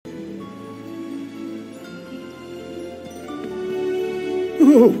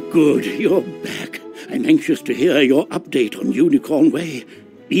Oh, good, you're back. I'm anxious to hear your update on Unicorn Way.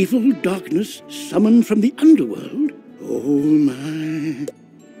 Evil darkness summoned from the underworld? Oh, my.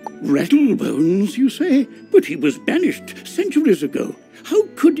 Rattlebones, you say? But he was banished centuries ago. How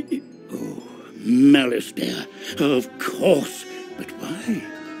could... Oh, malice there. Of course. But why?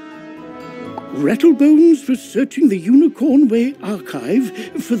 Rattlebones was searching the Unicorn Way archive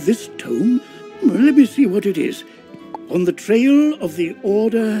for this tome. Well, let me see what it is. On the trail of the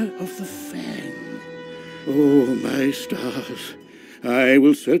Order of the Fang. Oh, my stars. I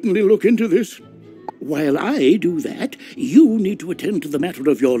will certainly look into this. While I do that, you need to attend to the matter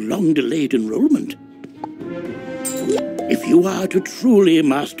of your long-delayed enrollment. If you are to truly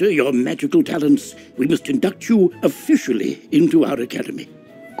master your magical talents, we must induct you officially into our academy.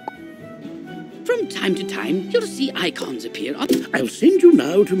 From time to time, you'll see icons appear on... I'll send you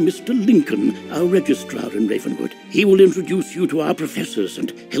now to Mr. Lincoln, our registrar in Ravenwood. He will introduce you to our professors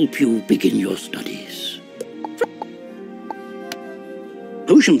and help you begin your studies.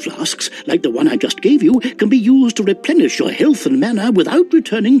 Potion flasks, like the one I just gave you, can be used to replenish your health and mana without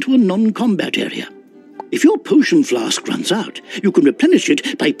returning to a non-combat area. If your potion flask runs out, you can replenish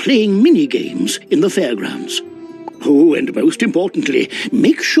it by playing mini-games in the fairgrounds. Oh, and most importantly,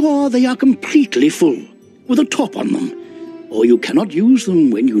 make sure they are completely full, with a top on them, or you cannot use them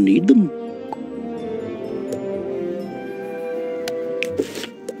when you need them.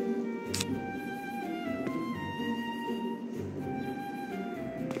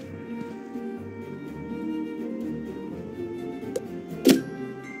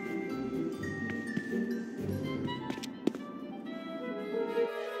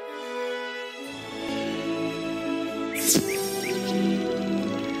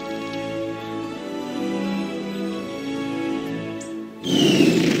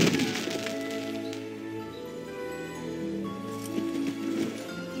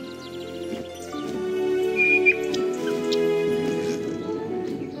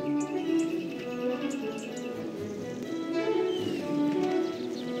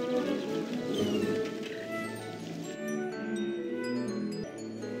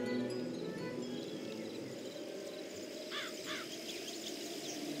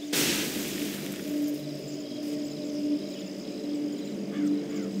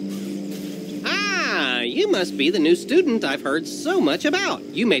 You must be the new student I've heard so much about.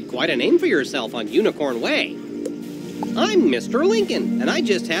 You made quite a name for yourself on Unicorn Way. I'm Mr. Lincoln, and I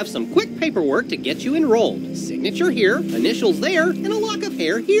just have some quick paperwork to get you enrolled. Signature here, initials there, and a lock of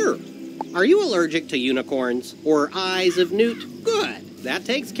hair here. Are you allergic to unicorns or eyes of newt? Good. That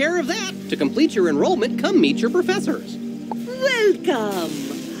takes care of that. To complete your enrollment, come meet your professors. Welcome.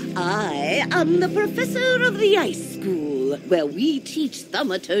 I am the professor of the Ice School, where we teach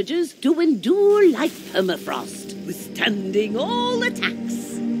thaumaturges to endure like permafrost, withstanding all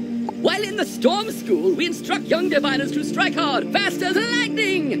attacks. While in the Storm School, we instruct young diviners to strike hard, fast as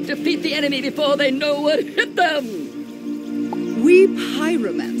lightning, defeat the enemy before they know what hit them. We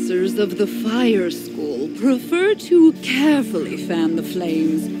pyromancers of the Fire School prefer to carefully fan the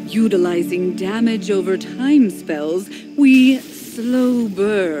flames. Utilizing damage over time spells, we slow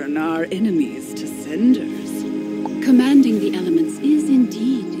burn our enemies to cinders. Commanding the elements is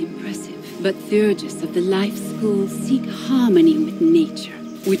indeed impressive, but Theurgis of the Life School seek harmony with nature,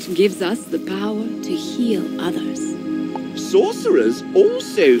 which gives us the power to heal others. Sorcerers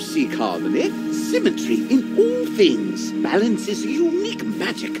also seek harmony, symmetry in all things. Balance is unique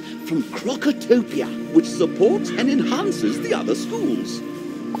magic from Crocotopia, which supports and enhances the other schools.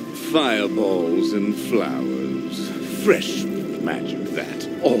 Fireballs and flowers. Fresh magic that.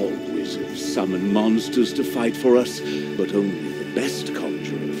 All wizards summon monsters to fight for us, but only the best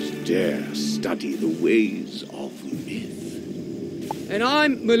conjurers dare study the ways of myth. And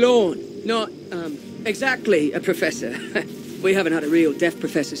I'm Malone, not, exactly a professor. We haven't had a real deaf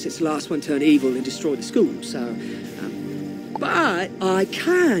professor since the last one turned evil and destroyed the school, so... But I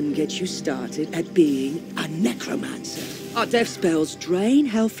can get you started at being a necromancer. Our death spells drain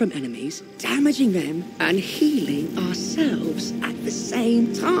health from enemies, damaging them and healing ourselves at the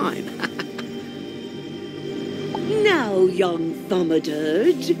same time. Now, young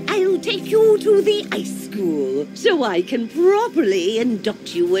thaumaturge, I'll take you to the Ice School so I can properly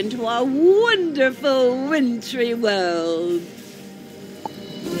induct you into our wonderful wintry world.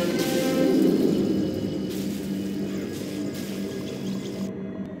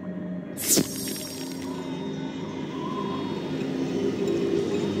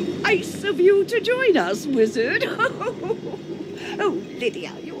 Nice of you to join us, wizard. Oh,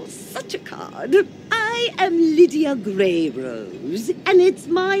 Lydia, you're such a card. I am Lydia Greyrose, and it's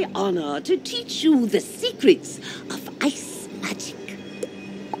my honor to teach you the secrets of ice magic.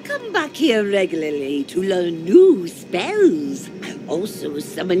 come back here regularly to learn new spells. I'll also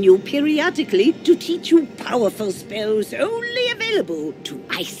summon you periodically to teach you powerful spells only available to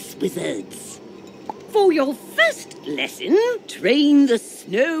ice wizards. For your first lesson, train the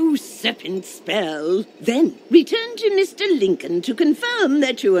snow serpent spell. Then return to Mr. Lincoln to confirm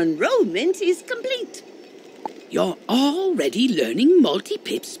that your enrollment is complete. You're already learning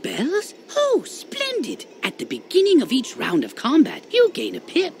multi-pip spells? Oh, splendid! At the beginning of each round of combat, you gain a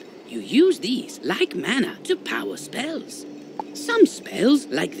pip. You use these, like mana, to power spells. Some spells,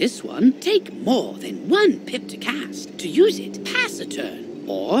 like this one, take more than 1 pip to cast. To use it, pass a turn.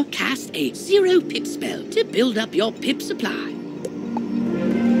 Or cast a 0-pip spell to build up your pip supply.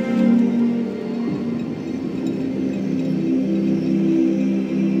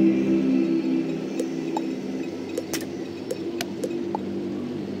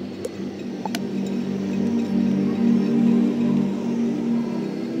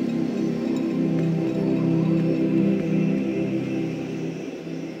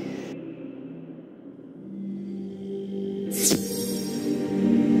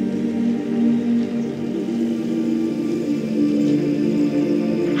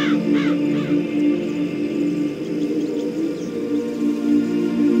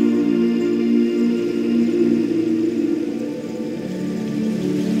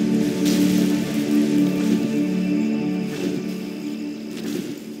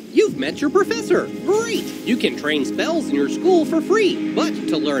 Met your professor. Great! You can train spells in your school for free, but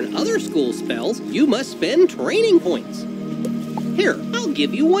to learn other school spells, you must spend training points. Here, I'll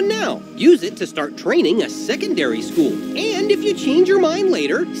give you one now. Use it to start training a secondary school. And if you change your mind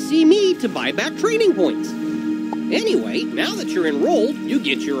later, see me to buy back training points. Anyway, now that you're enrolled, you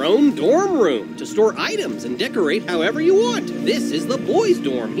get your own dorm room to store items and decorate however you want. This is the boys'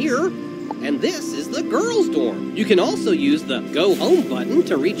 dorm here. And this is the girls' dorm. You can also use the Go Home button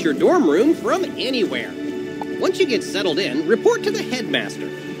to reach your dorm room from anywhere. Once you get settled in, report to the headmaster.